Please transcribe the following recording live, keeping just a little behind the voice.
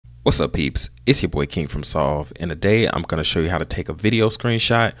What's up, peeps? It's your boy King from Solve, and today I'm going to show you how to take a video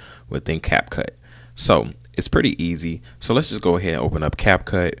screenshot within CapCut. So it's pretty easy. So let's just go ahead and open up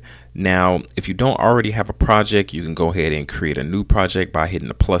CapCut. Now, if you don't already have a project, you can go ahead and create a new project by hitting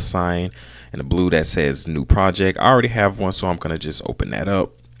the plus sign and the blue that says new project. I already have one, so I'm going to just open that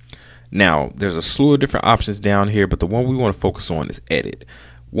up. Now, there's a slew of different options down here, but the one we want to focus on is edit.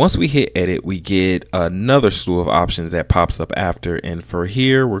 Once we hit edit, we get another slew of options that pops up after, and for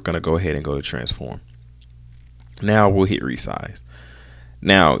here we're going to go ahead and go to transform. Now we'll hit resize.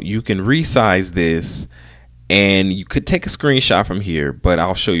 Now you can resize this, and you could take a screenshot from here, but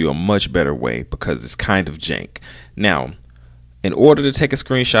I'll show you a much better way because it's kind of jank. Now, in order to take a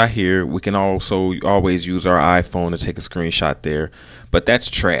screenshot here, we can also always use our iPhone to take a screenshot there, but that's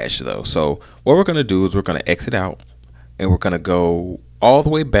trash though. So what we're going to do is we're going to exit out, and we're going to go all the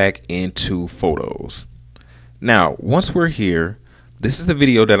way back into photos. Now, once we're here, this is the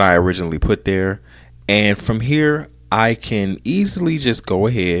video that I originally put there, and from here I can easily just go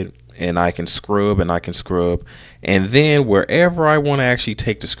ahead and I can scrub and then wherever I want to actually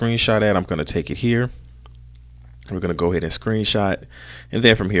take the screenshot at, I'm going to take it here. We're going to go ahead and screenshot, and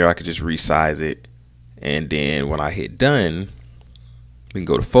then from here I could just resize it, and then when I hit done, we can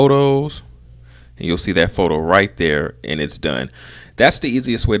go to photos, and you'll see that photo right there, and it's done. That's the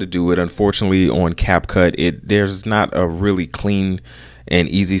easiest way to do it. Unfortunately, on CapCut, there's not a really clean and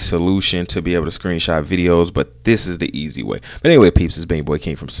easy solution to be able to screenshot videos, but this is the easy way. But anyway, peeps, it's been your boy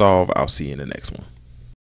King from Solve. I'll see you in the next one.